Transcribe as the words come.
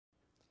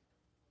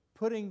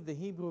putting the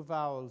Hebrew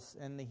vowels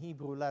and the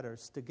Hebrew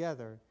letters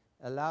together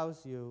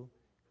allows you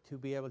to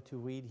be able to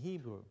read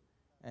Hebrew.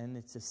 And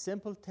it's a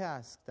simple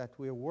task that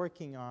we're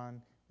working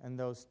on in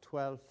those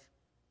 12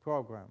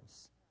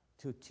 programs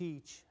to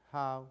teach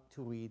how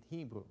to read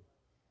Hebrew.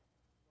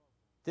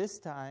 This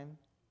time,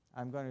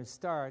 I'm going to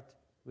start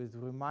with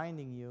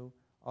reminding you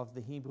of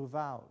the Hebrew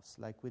vowels,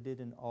 like we did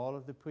in all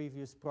of the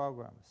previous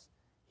programs.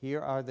 Here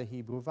are the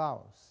Hebrew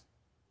vowels.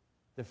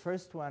 The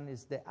first one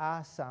is the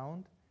A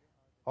sound.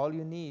 All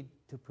you need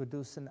to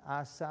produce an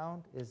A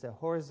sound is a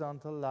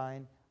horizontal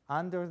line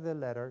under the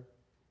letter.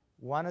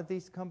 One of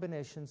these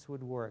combinations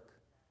would work.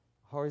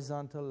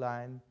 Horizontal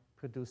line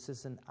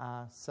produces an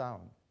A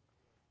sound.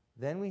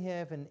 Then we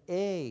have an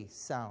A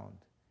sound.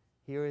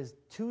 Here is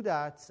 2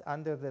 dots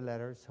under the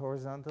letters,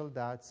 horizontal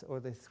dots,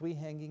 or the 3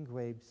 hanging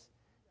grapes.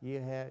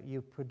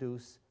 You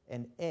produce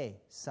an A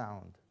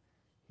sound.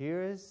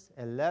 Here is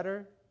a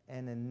letter,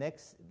 and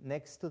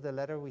next to the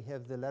letter we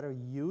have the letter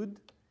Yud.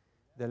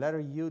 The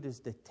letter Yud is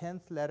the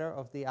 10th letter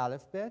of the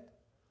Aleph Bet,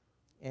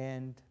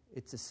 and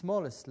it's the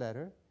smallest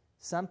letter.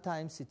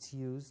 Sometimes it's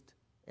used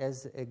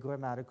as a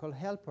grammatical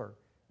helper.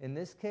 In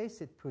this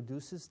case, it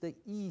produces the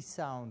E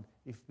sound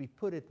if we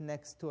put it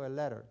next to a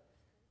letter.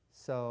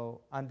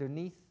 So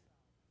underneath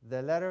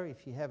the letter,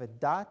 if you have a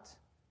dot,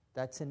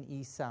 that's an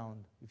E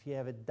sound. If you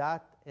have a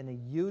dot and a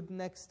Yud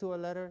next to a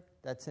letter,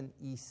 that's an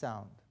E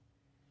sound.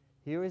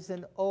 Here is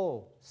an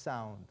O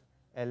sound,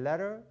 a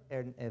letter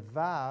and a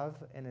Vav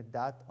and a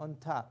dot on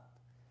top.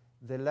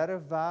 The letter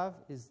Vav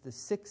is the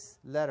 6th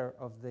letter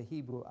of the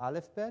Hebrew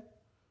Aleph Bet,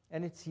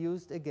 and it's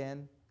used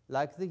again,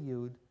 like the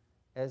Yud,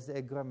 as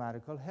a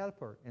grammatical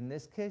helper. In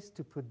this case,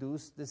 to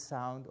produce the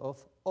sound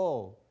of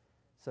O.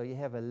 So you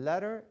have a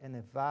letter and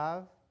a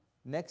Vav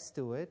next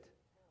to it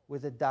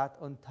with a dot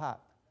on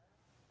top.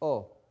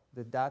 O.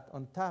 The dot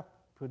on top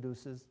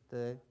produces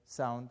the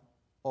sound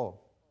O.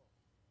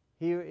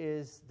 Here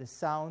is the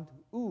sound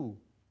U.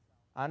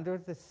 Under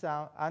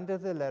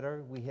the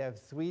letter, we have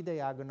 3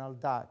 diagonal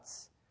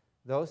dots.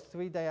 Those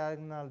 3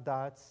 diagonal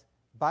dots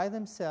by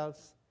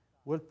themselves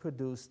will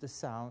produce the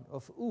sound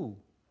of U.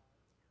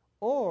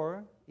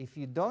 Or, if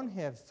you don't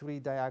have 3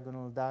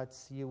 diagonal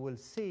dots, you will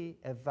see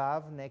a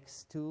Vav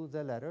next to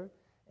the letter,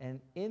 and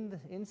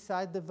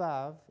inside the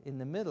Vav, in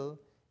the middle,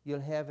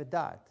 you'll have a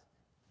dot.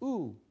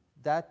 U.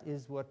 That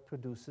is what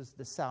produces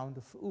the sound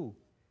of U.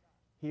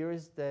 Here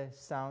is the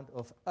sound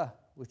of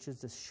which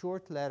is a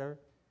short letter,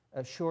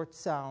 a short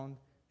sound,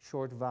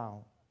 short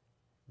vowel.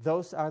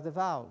 Those are the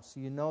vowels.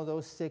 You know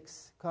those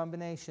 6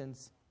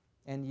 combinations,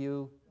 and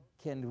you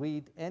can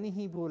read any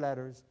Hebrew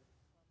letter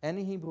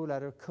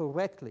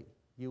correctly.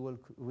 You will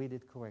read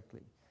it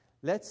correctly.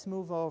 Let's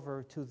move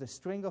over to the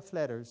string of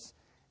letters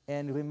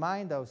and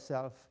remind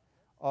ourselves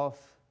of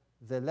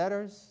the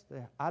letters,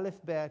 the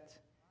Aleph Bet,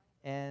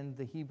 and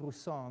the Hebrew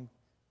song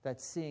that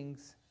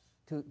sings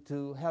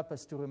to help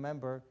us to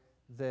remember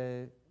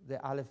the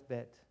Aleph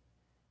Bet.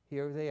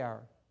 Here they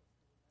are.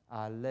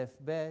 Aleph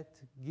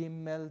Bet,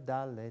 Gimel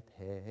Dalet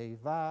Hei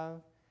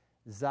Vav,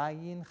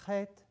 Zayin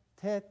Chet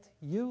Tet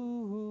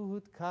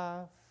Yud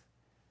Kaf,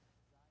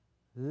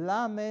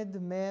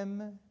 Lamed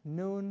Mem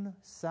Nun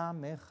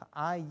Samech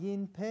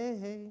Ayin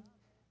Pei,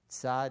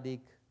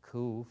 Tzadik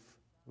Kuf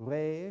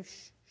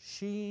Resh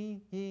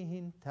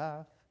Shin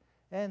Taf.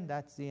 And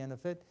that's the end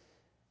of it.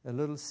 A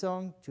little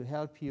song to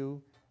help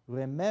you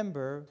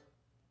remember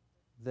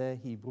the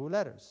Hebrew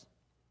letters.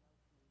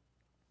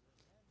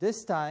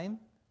 This time,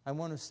 I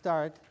want to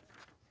start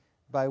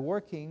by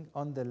working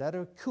on the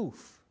letter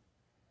Kuf.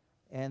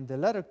 And the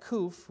letter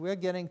Kuf, we're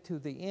getting to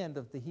the end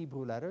of the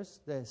Hebrew letters,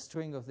 the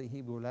string of the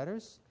Hebrew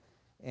letters.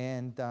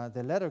 And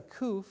the letter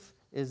Kuf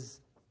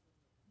is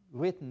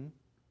written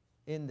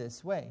in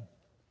this way.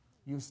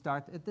 You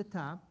start at the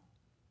top,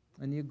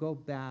 and you go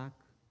back.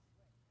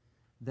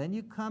 Then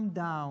you come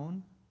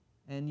down,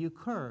 and you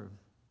curve.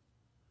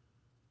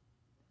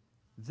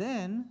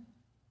 Then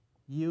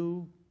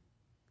you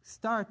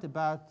start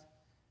about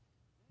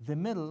the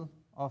middle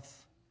of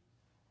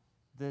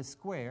the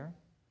square,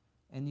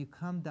 and you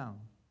come down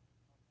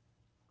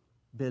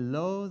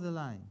below the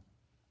line.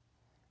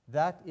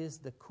 That is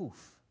the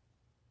Kuf.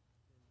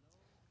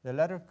 The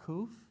letter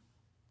Kuf,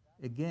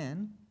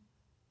 again,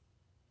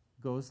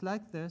 goes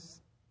like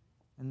this,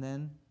 and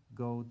then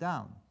go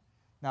down.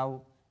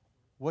 Now,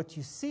 what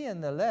you see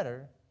in the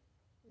letter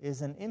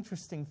is an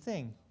interesting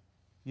thing.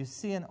 You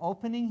see an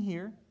opening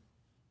here.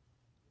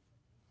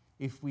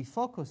 If we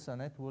focus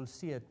on it, we'll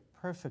see it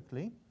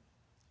perfectly.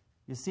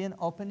 You see an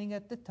opening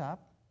at the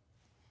top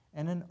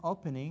and an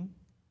opening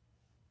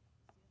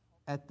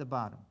at the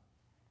bottom.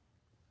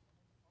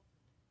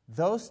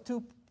 Those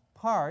 2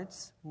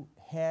 parts,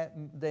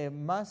 they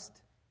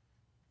must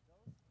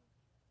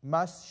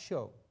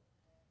show.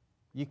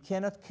 You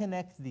cannot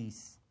connect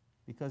these,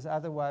 because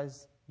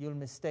otherwise you'll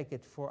mistake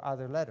it for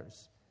other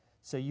letters.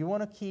 So you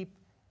want to keep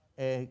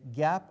a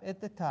gap at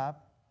the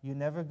top. You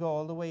never go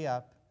all the way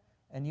up.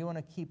 And you want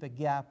to keep a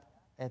gap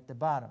at the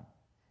bottom.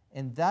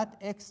 And that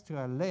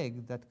extra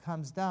leg that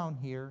comes down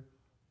here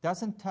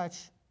doesn't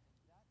touch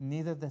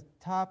neither the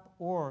top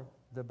or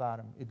the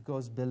bottom. It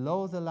goes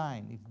below the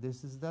line. If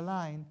this is the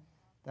line,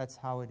 that's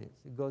how it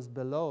is. It goes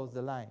below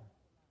the line.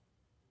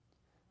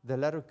 The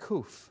letter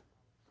kuf.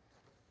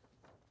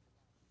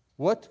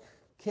 What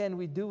can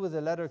we do with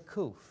the letter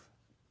kuf?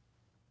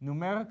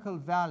 Numerical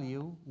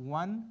value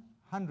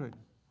 100,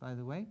 by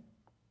the way.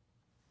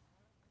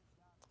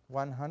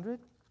 100.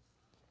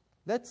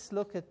 Let's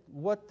look at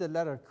what the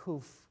letter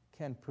kuf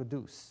can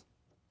produce.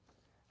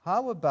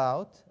 How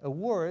about a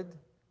word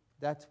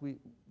that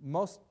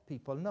most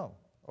people know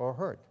or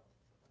heard?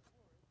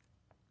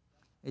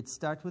 It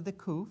starts with a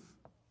kuf,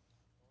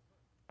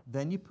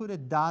 then you put a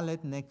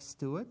dalet next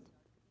to it,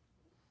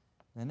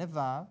 then a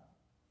vav,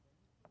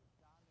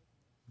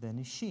 then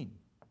a shin.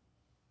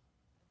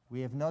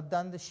 We have not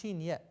done the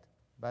shin yet,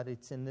 but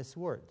it's in this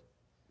word.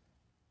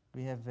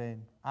 We have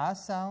an a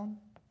sound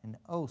and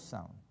o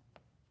sound.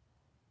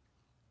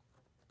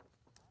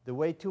 The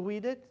way to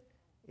read it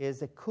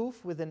is a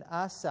kuf with an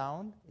a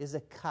sound is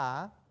a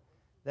ka.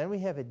 Then we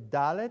have a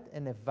dalet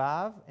and a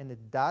vav and a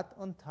dat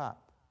on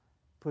top,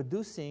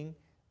 producing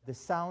the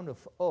sound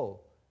of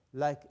o,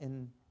 like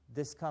in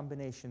this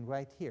combination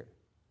right here.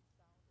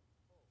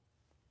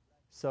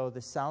 So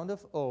the sound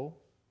of o,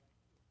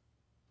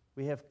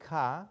 we have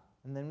ka,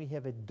 and then we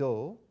have a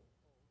do,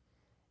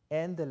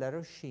 and the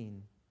letter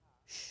shin,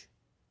 sh,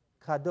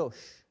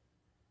 kadosh.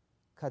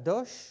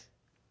 Kadosh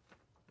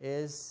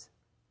is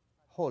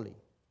holy.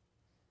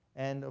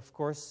 And of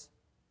course,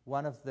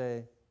 one of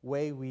the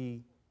way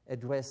we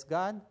address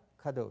God,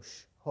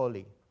 kadosh,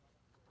 holy.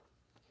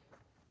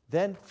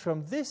 Then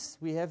from this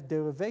we have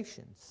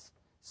derivations.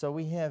 So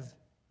we have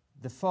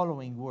the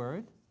following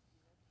word,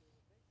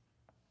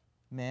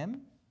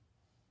 mem,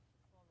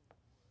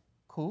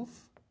 kuf,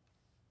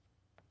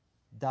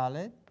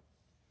 dalet,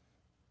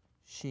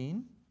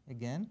 shin,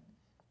 again.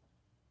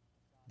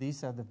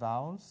 These are the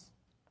vowels.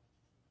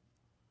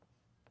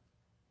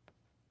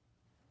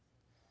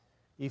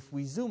 If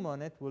we zoom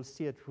on it, we'll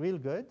see it real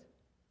good.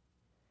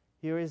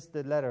 Here is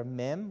the letter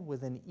mem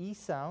with an e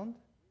sound,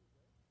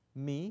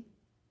 mi.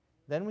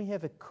 Then we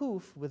have a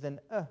kuf with an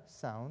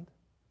sound,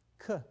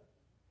 k.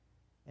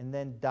 And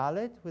then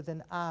dalet with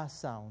an a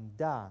sound,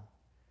 da.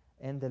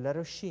 And the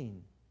letter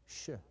shin,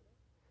 sh.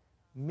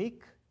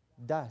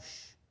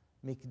 Mikdash.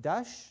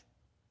 Mikdash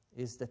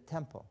is the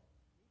temple,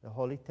 the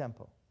holy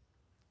temple.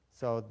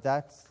 So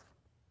that's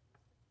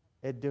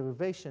a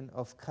derivation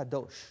of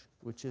kadosh,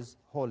 which is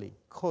holy.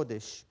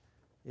 Kodesh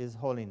is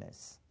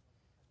holiness.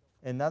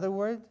 Another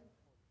word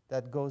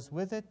that goes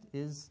with it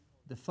is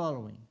the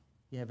following.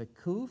 You have a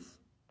kuf,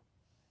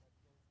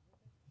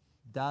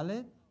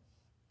 dalet,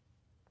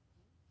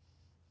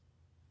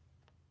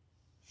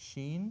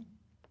 shin,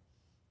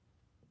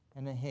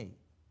 and a hey.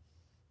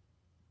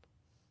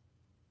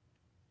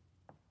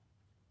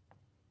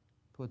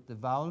 Put the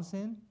vowels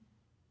in.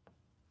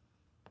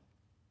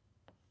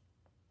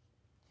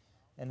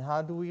 And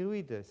how do we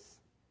read this?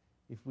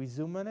 If we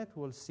zoom on it,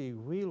 we'll see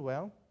real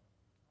well.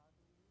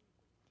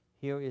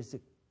 Here is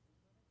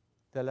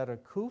the letter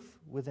kuf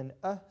with an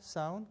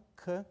sound,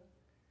 k,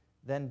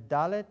 then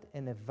dalet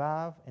and a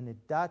vav and a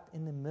dat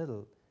in the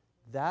middle.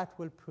 That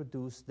will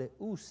produce the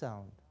u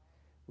sound.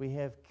 We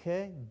have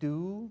ke,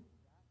 du,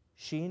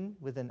 shin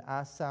with an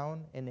a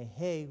sound and a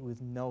hey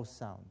with no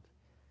sound.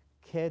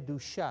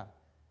 Kedusha.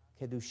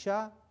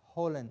 Kedusha,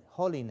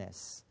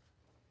 holiness.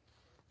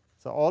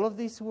 So all of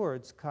these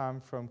words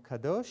come from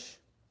kadosh,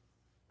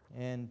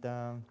 and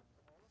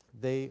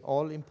they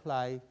all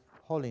imply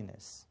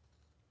holiness.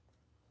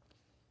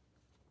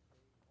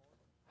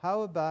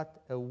 How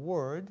about a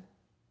word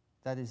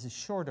that is a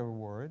shorter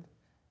word,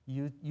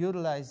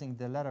 utilizing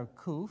the letter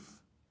kuf,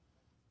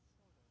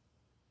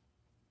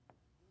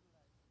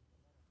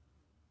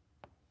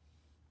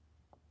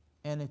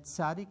 and a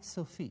tzadik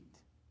sofit?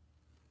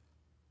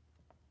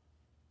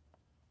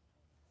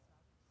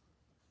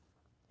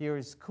 Here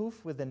is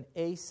kuf with an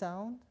a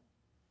sound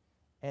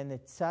and a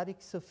tzadik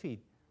sofit.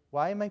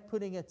 Why am I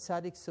putting a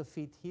tzadik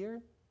sofit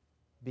here?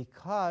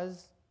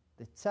 Because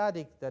the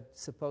tzadik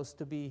that's supposed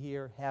to be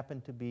here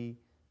happened to be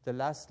the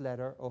last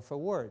letter of a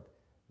word.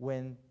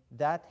 When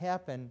that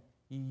happened,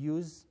 you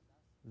use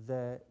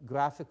the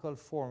graphical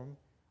form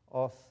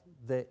of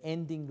the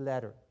ending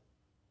letter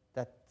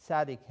that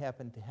tzadik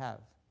happened to have.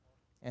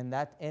 And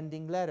that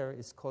ending letter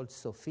is called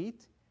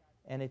sofit,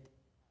 and it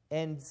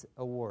ends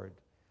a word.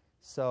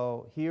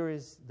 So here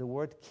is the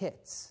word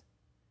ketz.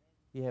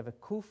 You have a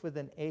kuf with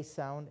an a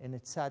sound and a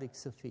tzadik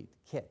sofit,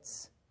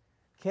 ketz.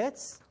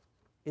 Ketz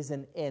is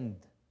an end,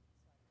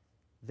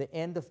 the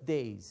end of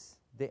days,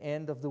 the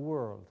end of the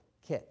world,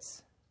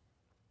 ketz.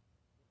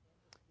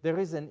 There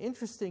is an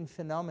interesting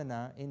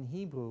phenomena in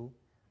Hebrew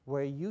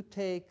where you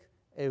take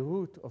a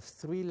root of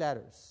 3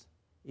 letters.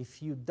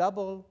 If you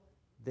double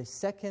the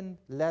second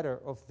letter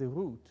of the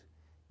root,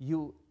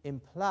 you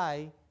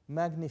imply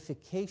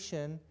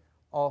magnification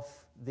of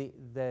the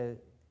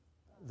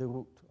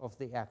root, of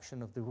the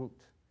action of the root.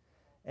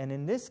 And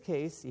in this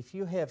case, if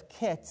you have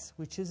ketz,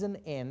 which is an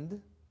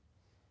end,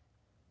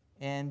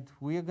 and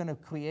we're going to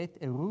create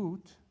a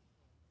root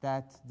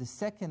that the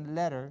second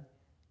letter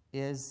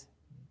is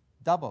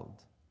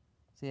doubled.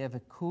 So you have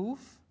a kuf,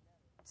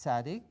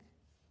 tzadik,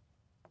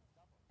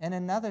 and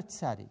another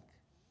tzadik.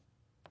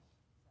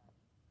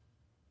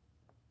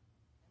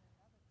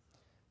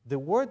 The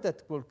word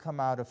that will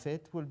come out of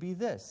it will be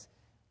this.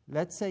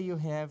 Let's say you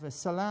have a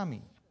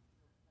salami.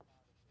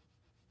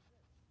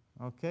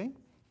 Okay?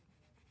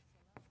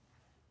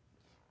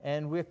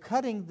 And we're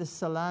cutting the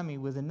salami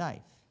with a knife.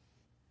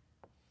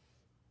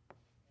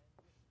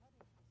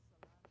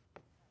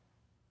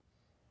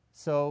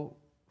 So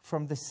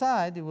from the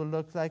side, it will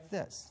look like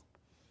this.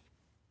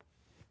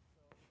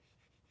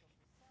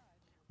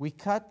 We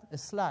cut a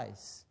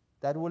slice.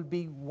 That will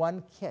be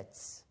one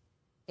ketz,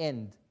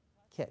 end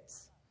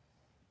ketz.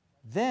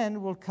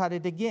 Then we'll cut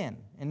it again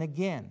and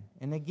again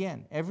and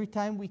again. Every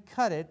time we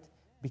cut it,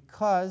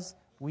 because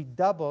we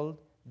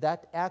doubled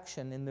that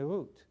action in the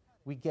root,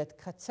 we get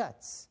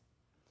katzatz.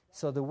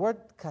 So the word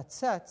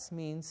katzatz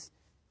means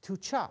to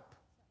chop,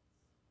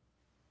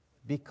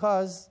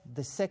 because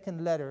the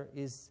second letter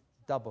is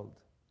doubled.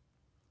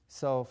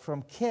 So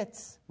from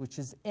ketz, which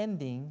is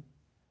ending,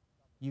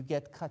 you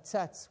get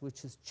katzatz,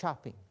 which is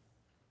chopping.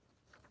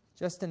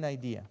 Just an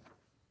idea.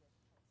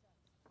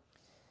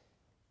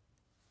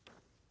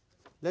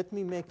 Let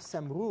me make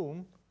some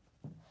room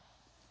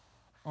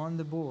on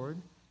the board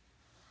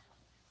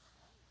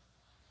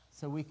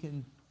so we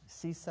can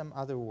see some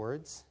other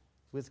words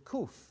with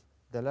kuf,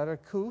 the letter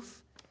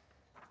kuf.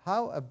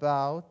 How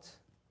about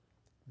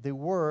the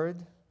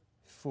word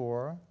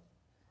for,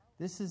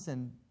 this is a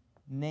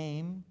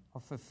name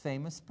of a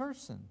famous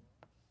person.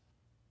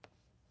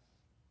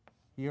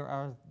 Here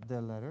are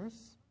the letters.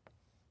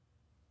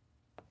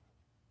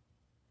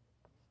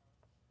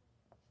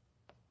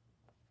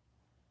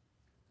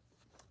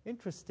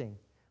 Interesting.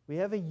 We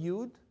have a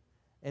yud.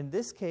 In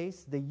this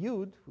case, the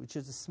yud, which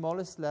is the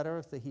smallest letter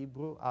of the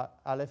Hebrew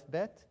Aleph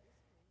Bet,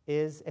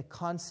 is a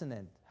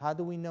consonant. How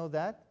do we know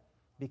that?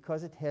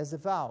 Because it has a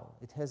vowel.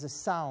 It has a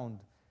sound.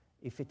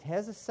 If it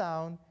has a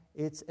sound,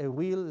 it's a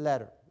real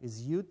letter.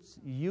 It's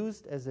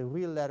used as a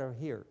real letter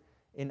here.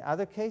 In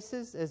other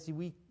cases, as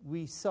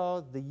we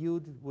saw, the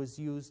yud was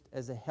used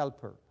as a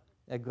helper,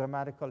 a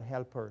grammatical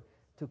helper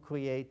to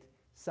create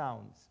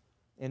sounds.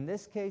 In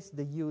this case,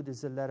 the yud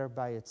is a letter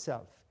by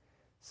itself.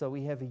 So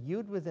we have a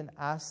yud with an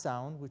a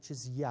sound, which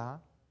is ya.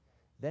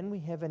 Then we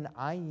have an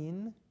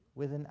ayin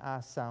with an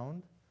a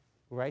sound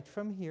right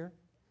from here.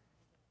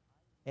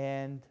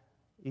 And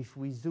if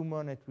we zoom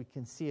on it, we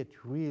can see it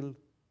real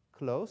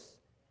close.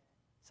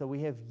 So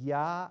we have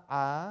ya,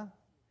 a,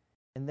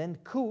 and then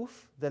kuf,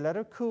 the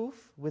letter kuf,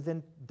 with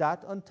a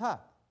dot on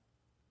top.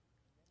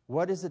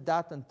 What does a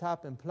dot on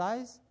top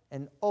implies?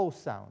 An O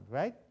sound,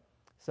 right?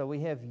 So we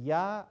have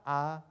ya,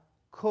 a,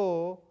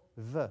 ko,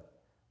 v.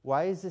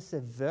 Why is this a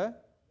v?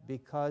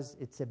 Because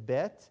it's a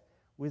bet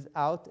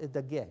without a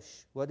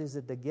dagesh. What is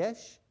a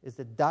dagesh? It's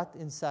a dot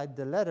inside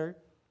the letter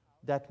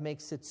that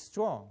makes it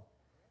strong.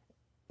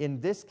 In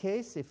this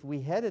case, if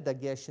we had a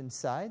dagesh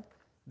inside,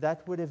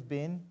 that would have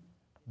been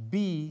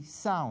B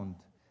sound.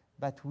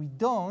 But we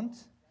don't,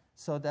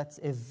 so that's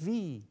a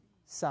V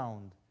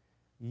sound.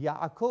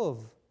 Yaakov,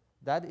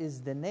 that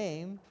is the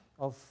name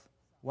of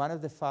one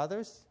of the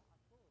fathers.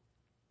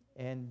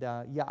 And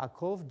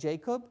Yaakov,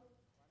 Jacob,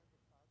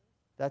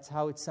 that's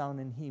how it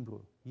sounds in Hebrew,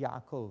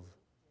 Yaakov.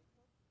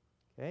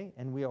 Okay?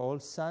 And we are all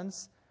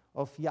sons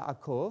of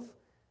Yaakov,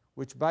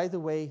 which, by the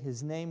way,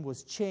 his name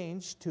was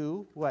changed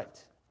to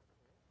what?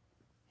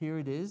 Here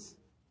it is,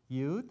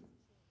 Yud.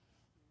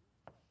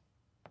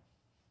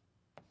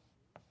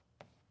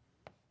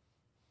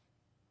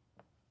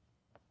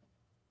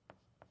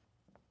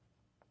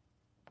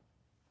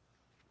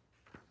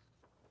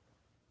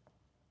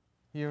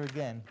 Here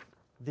again,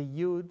 the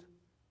Yud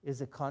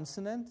is a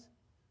consonant.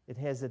 It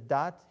has a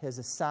dot, has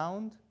a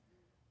sound,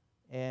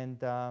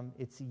 and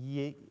it's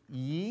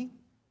yi.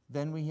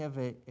 Then we have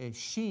a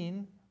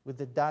sheen with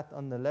the dot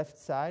on the left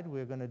side.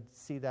 We're going to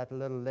see that a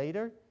little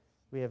later.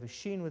 We have a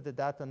sheen with the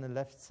dot on the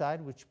left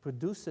side, which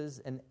produces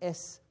an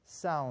S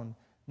sound,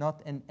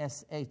 not an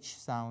SH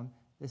sound.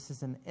 This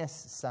is an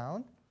S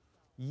sound.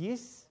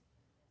 Yis,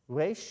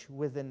 resh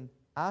with an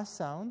A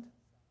sound.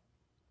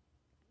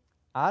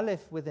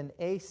 Aleph with an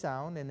A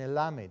sound, and a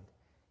lamed.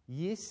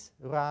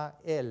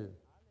 Yisrael.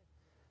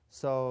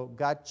 So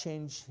God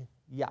changed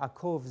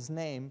Yaakov's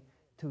name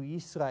to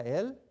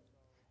Yisrael,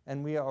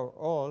 and we are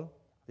all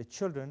the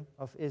children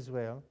of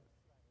Israel,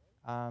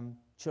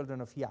 children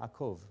of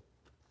Yaakov.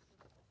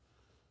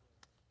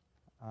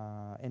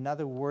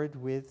 Another word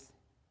with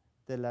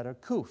the letter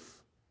kuf.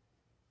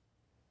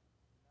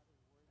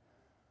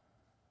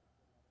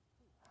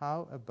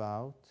 How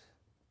about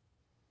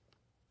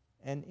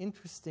an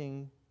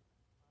interesting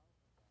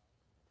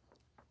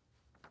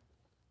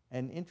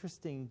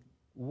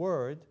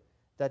word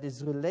that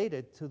is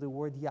related to the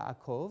word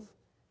Yaakov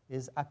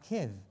is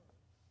akev.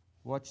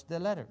 Watch the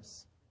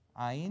letters.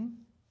 Ayin,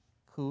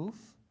 kuf,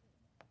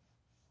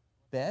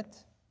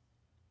 bet.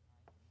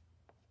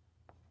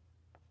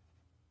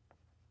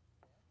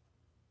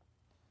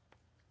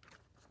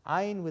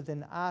 Ayin with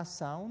an A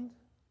sound,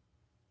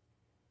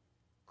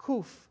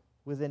 kuf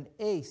with an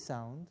A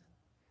sound,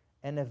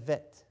 and a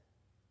vet.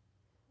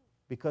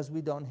 Because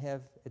we don't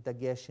have a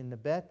dagesh in the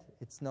bet,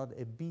 it's not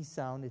a B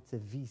sound, it's a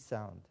V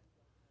sound.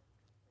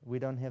 We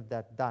don't have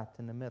that dot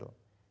in the middle.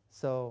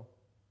 So,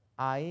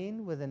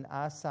 ayin with an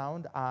A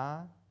sound,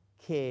 A,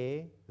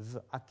 Ke, V,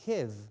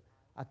 Akev.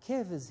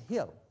 Akev is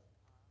heel,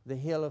 the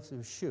heel of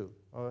your shoe,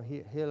 or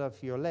heel of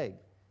your leg.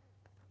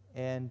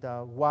 And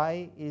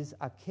why is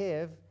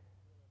Akev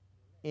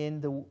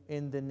in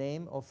the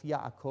name of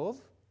Yaakov?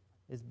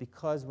 Is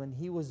because when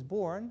he was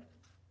born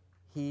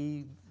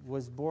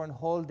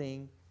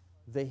holding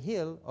the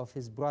heel of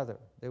his brother.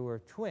 They were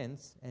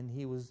twins, and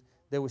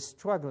they were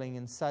struggling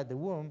inside the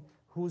womb.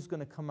 Who's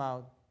going to come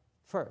out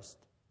first?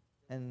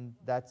 And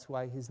that's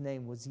why his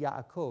name was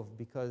Yaakov,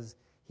 because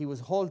he was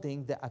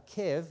holding the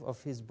akev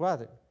of his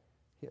brother,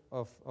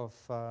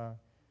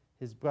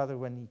 his brother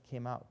when he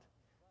came out.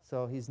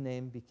 So his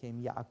name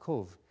became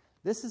Yaakov.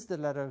 This is the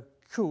letter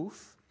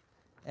Kuf,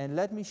 and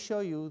let me show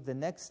you the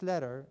next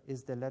letter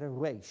is the letter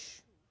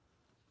Resh.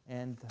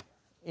 And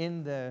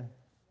in the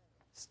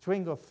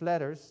string of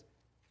letters,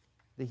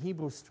 the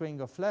Hebrew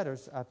string of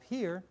letters up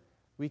here,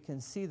 we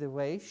can see the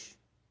Resh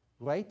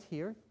right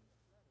here.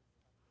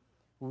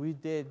 We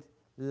did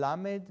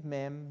Lamed,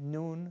 Mem,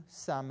 Nun,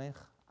 Samech,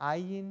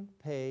 Ayin,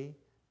 Pei,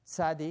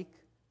 Tzadik,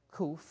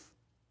 Kuf,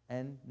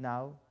 and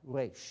now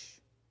Resh.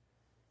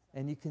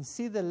 And you can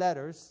see the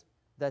letters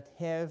that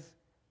have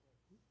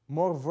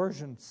more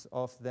versions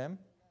of them,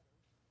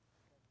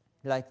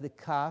 like the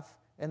Kaf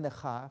and the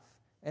Chaf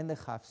and the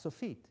Chaf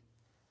Sofit.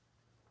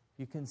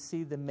 You can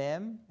see the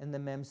Mem and the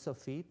Mem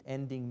Sofit,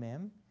 ending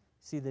Mem.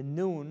 See the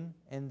Nun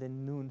and the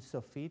Nun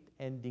Sofit,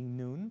 ending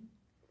Nun.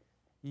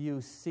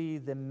 You see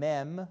the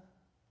Mem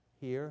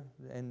here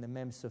and the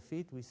Mem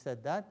Sofit. We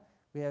said that.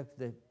 We have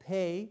the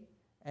Pei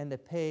and the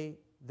Pei,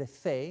 the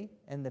Fei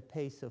and the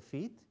Pei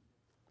Sofit.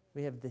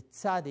 We have the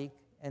Tzadik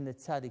and the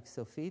Tzadik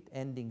Sofit,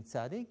 ending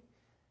Tzadik.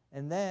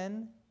 And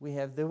then we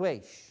have the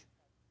Resh.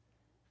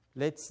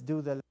 Let's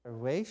do the letter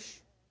Resh.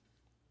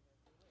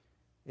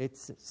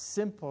 It's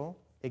simple.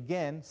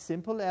 Again,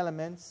 simple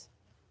elements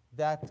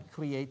that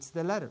creates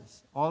the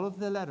letters. All of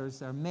the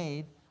letters are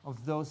made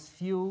of those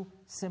few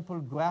simple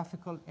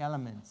graphical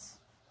elements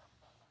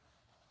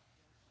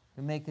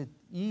to make it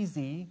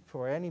easy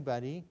for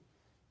anybody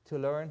to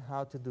learn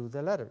how to do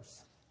the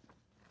letters.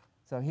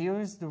 So here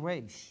is the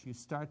Resh. You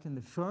start in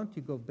the front,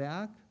 you go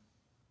back,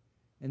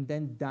 and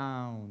then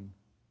down.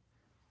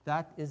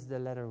 That is the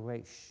letter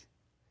Resh.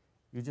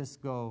 You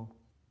just go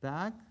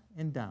back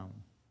and down.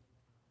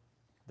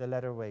 The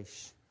letter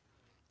Resh.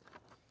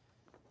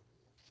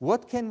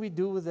 What can we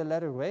do with the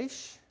letter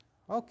Resh?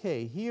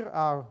 Okay, here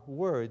are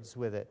words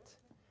with it.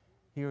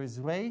 Here is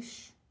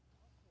Resh,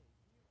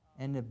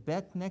 and a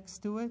bet next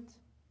to it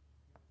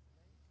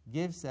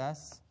gives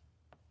us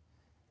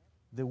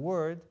the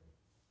word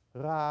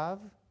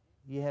Rav.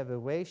 You have a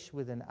Resh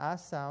with an A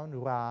sound,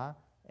 Ra,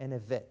 and a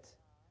Vet.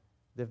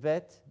 The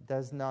Vet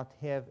does not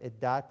have a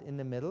dot in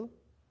the middle,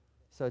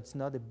 so it's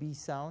not a B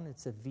sound,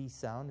 it's a V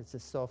sound, it's a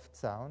soft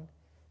sound.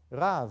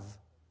 Rav.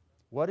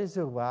 What is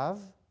a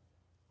Rav?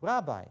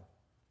 Rabbi.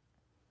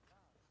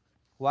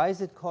 Why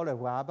is it called a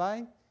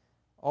rabbi?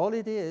 All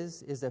it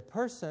is a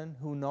person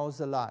who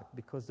knows a lot,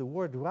 because the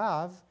word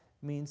Rav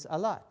means a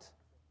lot.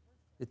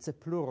 It's a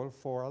plural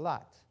for a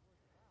lot.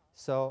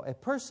 So a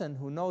person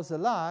who knows a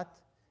lot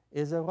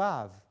is a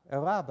Rav, a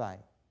rabbi.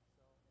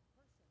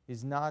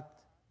 He's not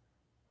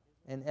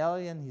an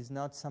alien, he's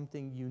not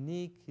something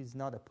unique, he's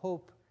not a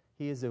pope,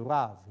 he is a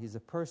Rav. He's a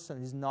person,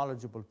 he's a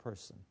knowledgeable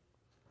person.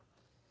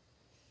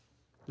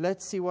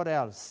 Let's see what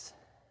else.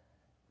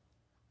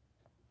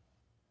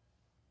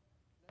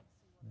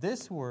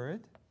 This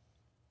word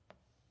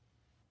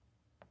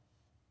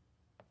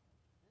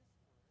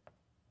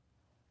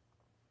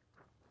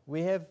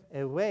we have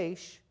a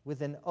Resh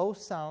with an O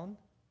sound,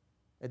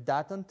 a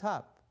dot on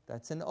top.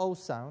 That's an O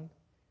sound.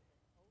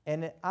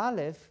 And an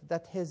Aleph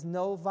that has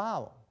no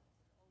vowel.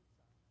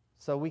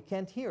 So we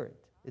can't hear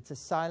it. It's a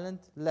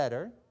silent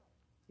letter.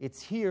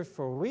 It's here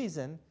for a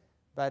reason,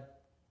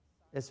 but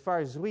as far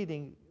as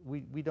reading,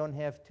 we don't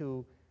have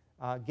to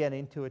get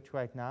into it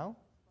right now.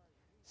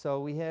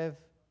 So we have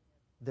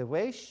the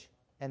Resh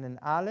and an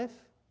Aleph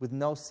with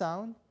no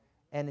sound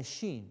and a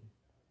Shin.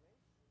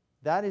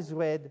 That is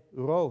read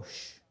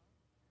Rosh.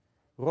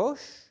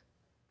 Rosh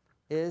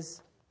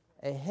is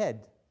a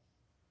head.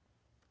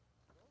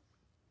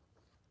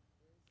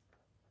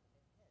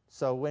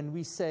 So when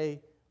we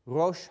say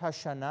Rosh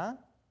Hashanah,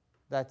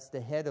 that's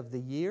the head of the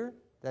year.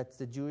 That's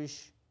the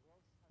Jewish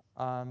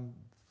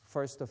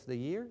first of the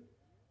year,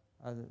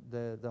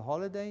 the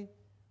holiday.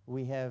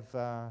 We have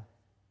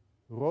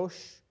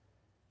Rosh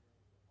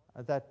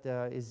that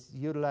is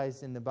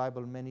utilized in the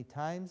Bible many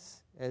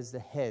times as the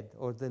head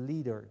or the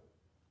leader.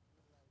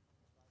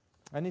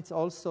 And it's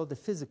also the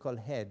physical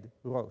head,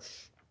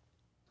 Rosh.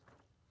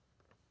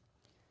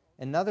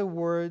 Another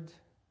word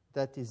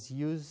that is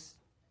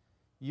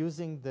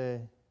using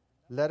the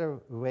letter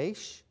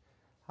Resh,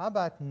 how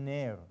about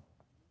Ner?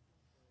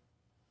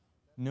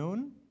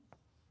 Nun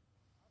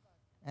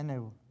and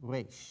a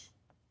Resh.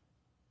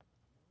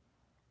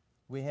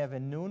 we have a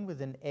nun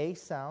with an A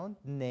sound,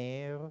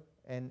 ner,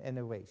 and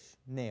a resh,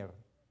 ner.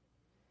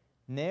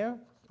 Ner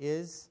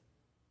is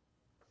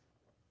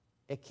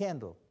a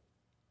candle.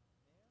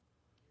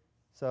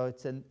 So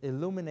it's an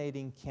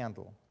illuminating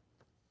candle.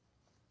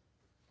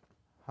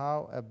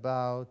 How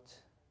about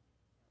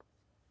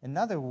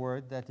another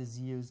word that is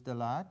used a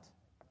lot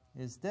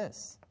is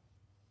this.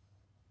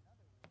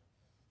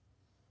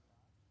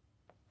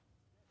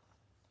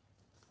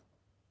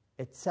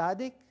 A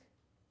tzaddik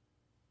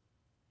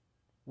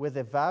with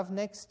a vav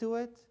next to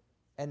it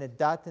and a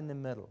dot in the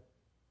middle.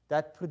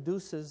 That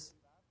produces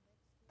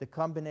the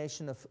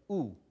combination of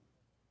u.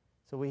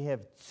 So we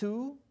have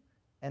tzu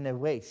and a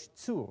resh,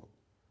 tzur.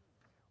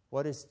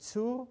 What is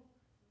tzur?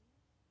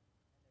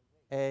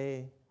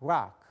 A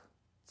rock.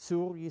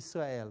 Tzur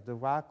Yisrael, the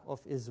rock of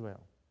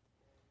Israel.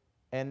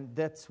 And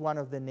that's one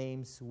of the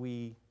names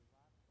we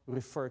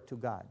refer to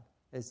God,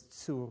 as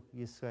Tzur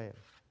Yisrael,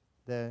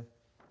 the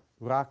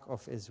rock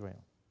of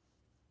Israel.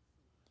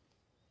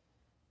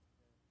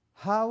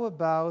 How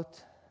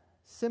about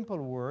simple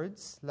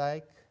words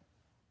like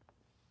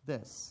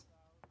this?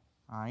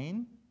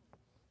 Ein,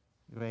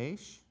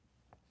 Resh,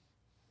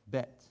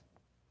 Bet.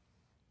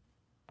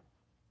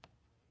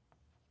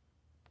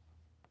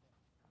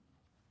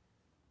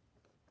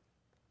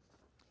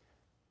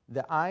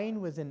 The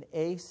Ein with an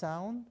A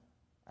sound,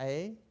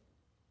 A.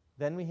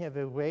 Then we have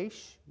a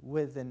Resh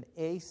with an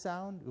A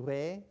sound,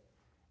 Re,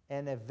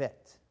 and a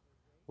Vet.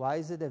 Why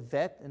is it a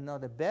Vet and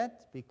not a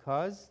Bet?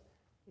 Because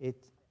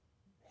it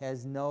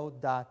has no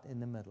dot in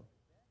the middle.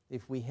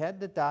 If we had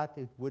the dot,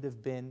 it would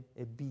have been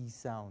a B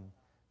sound.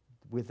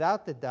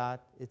 Without the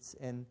dot, it's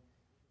a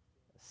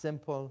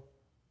simple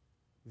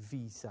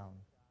V sound.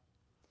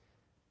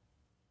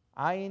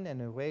 Ein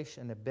and a Resh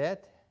and a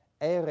Bet.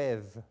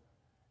 Erev.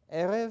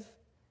 Erev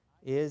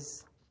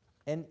is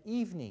an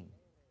evening.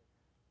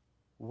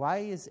 Why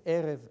is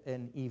Erev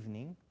an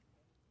evening?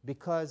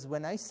 Because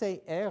when I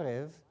say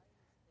Erev,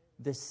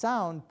 the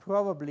sound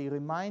probably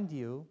reminds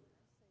you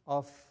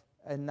of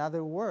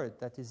another word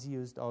that is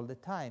used all the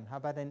time. How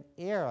about an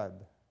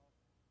Arab?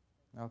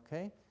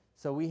 Okay?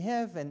 So we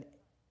have an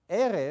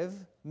Erev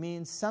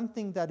means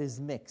something that is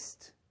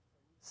mixed,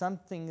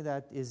 something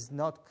that is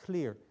not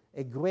clear,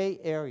 a gray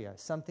area,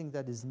 something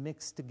that is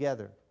mixed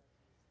together.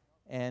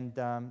 And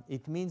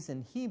it means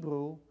in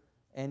Hebrew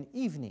an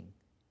evening.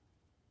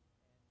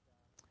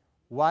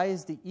 Why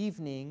is the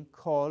evening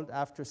called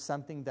after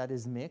something that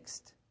is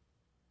mixed?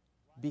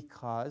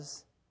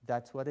 Because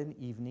that's what an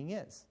evening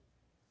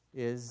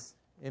is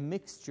a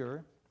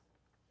mixture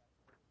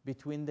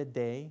between the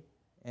day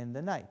and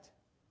the night,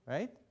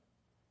 right?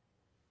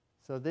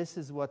 So this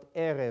is what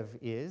Erev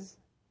is.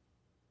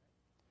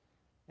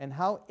 And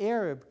how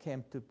Arab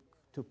came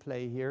to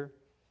play here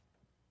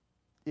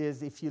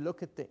is if you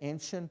look at the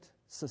ancient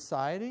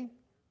society,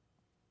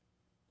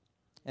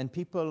 and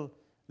people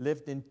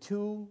lived in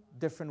two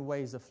different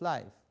ways of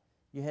life.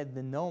 You had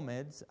the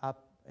nomads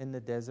up in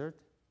the desert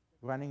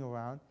running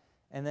around,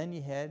 and then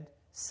you had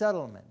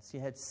settlements. You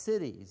had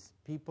cities.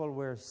 People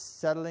were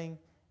settling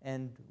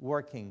and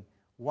working.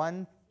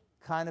 One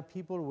kind of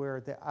people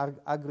were the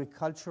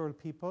agricultural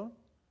people,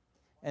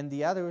 and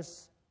the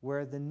others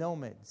were the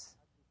nomads,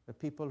 the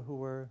people who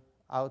were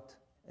out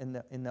in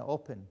the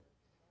open.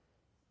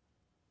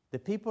 The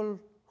people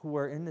who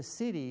were in the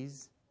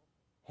cities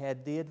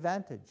had the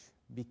advantage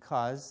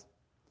because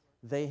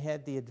they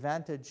had the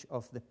advantage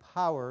of the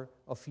power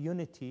of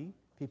unity,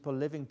 people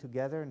living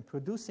together and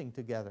producing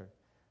together.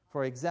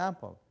 For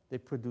example, they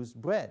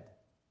produced bread.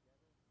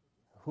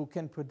 Who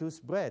can produce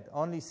bread?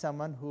 Only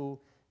someone who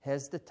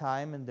has the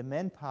time and the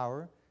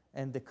manpower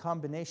and the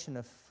combination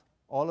of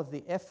all of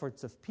the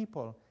efforts of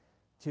people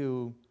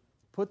to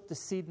put the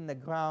seed in the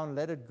ground,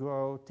 let it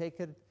grow, take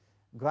it,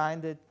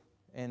 grind it,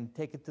 and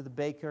take it to the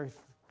baker,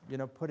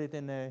 put it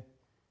in an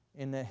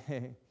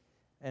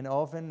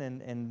oven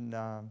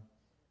and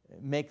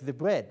make the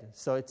bread.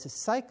 So it's a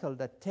cycle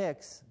that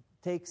takes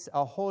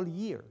a whole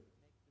year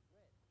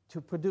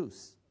to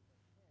produce.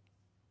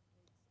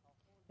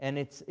 And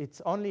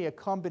it's only a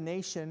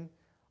combination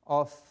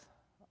of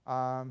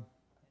a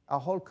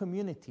whole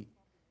community.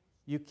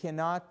 You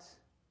cannot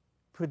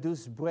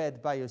produce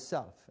bread by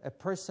yourself. A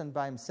person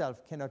by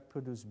himself cannot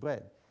produce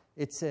bread.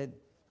 It's a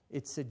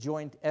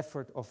joint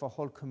effort of a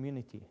whole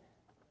community.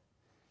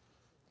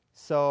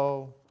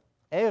 So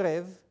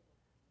Erev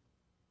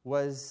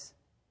was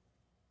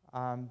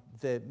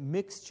the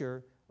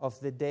mixture of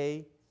the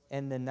day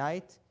and the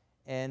night,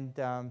 and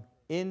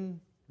in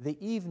the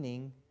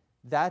evening,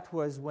 that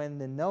was when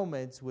the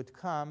nomads would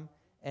come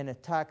and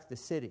attack the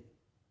city.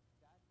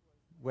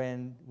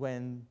 When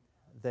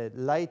the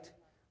light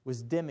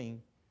was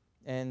dimming,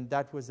 and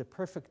that was a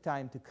perfect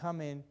time to come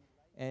in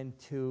and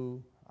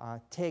to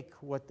take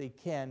what they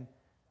can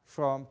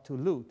to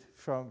loot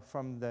from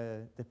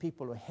the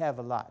people who have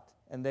a lot.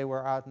 And they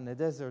were out in the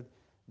desert,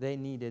 they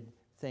needed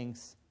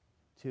things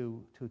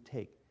to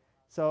take.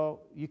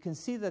 So you can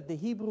see that the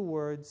Hebrew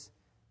words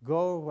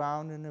go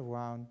around and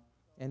around,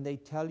 and they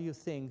tell you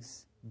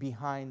things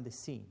behind the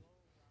scene,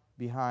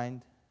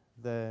 behind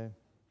the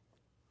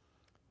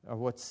or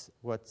what's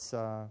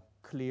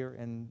clear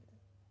and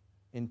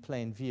in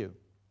plain view.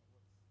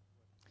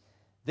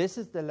 This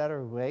is the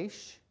letter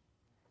Resh,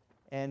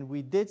 and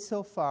we did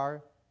so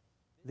far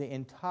the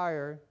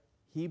entire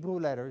Hebrew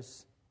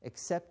letters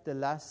except the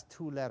last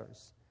two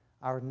letters.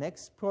 Our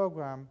next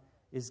program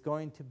is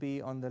going to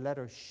be on the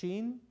letter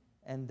Shin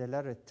and the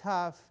letter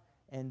Tav,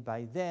 and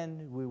by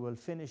then we will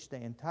finish the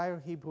entire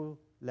Hebrew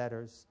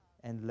letters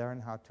and learn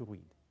how to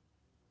read.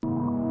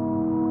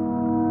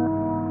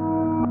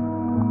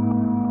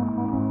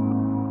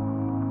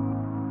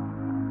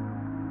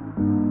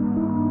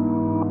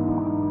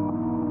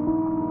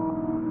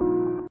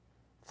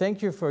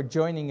 Thank you for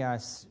joining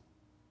us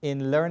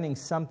in learning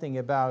something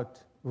about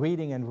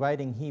reading and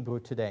writing Hebrew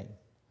today.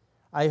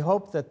 I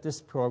hope that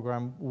this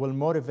program will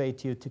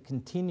motivate you to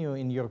continue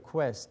in your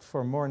quest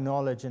for more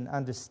knowledge and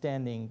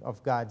understanding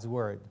of God's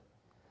Word.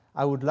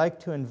 I would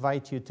like to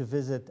invite you to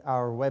visit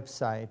our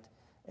website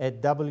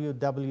at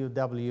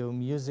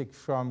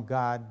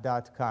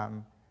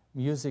www.musicfromgod.com,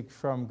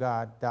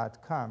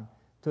 musicfromgod.com,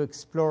 to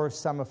explore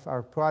some of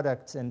our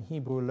products and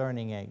Hebrew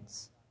learning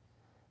aids.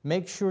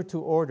 Make sure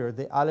to order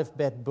the Aleph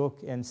Bet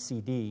book and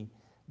CD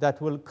that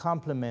will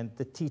complement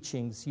the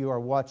teachings you are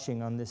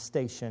watching on this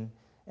station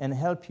and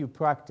help you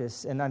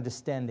practice and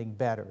understanding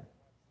better.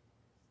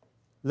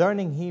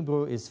 Learning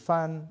Hebrew is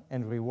fun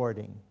and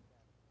rewarding.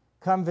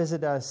 Come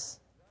visit us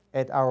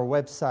at our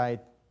website,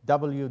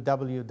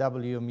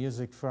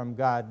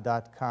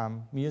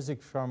 www.musicfromgod.com,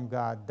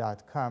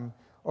 musicfromgod.com,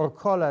 or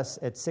call us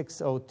at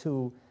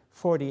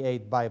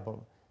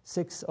 602-48-BIBLE,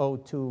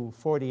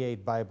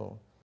 602-48-BIBLE.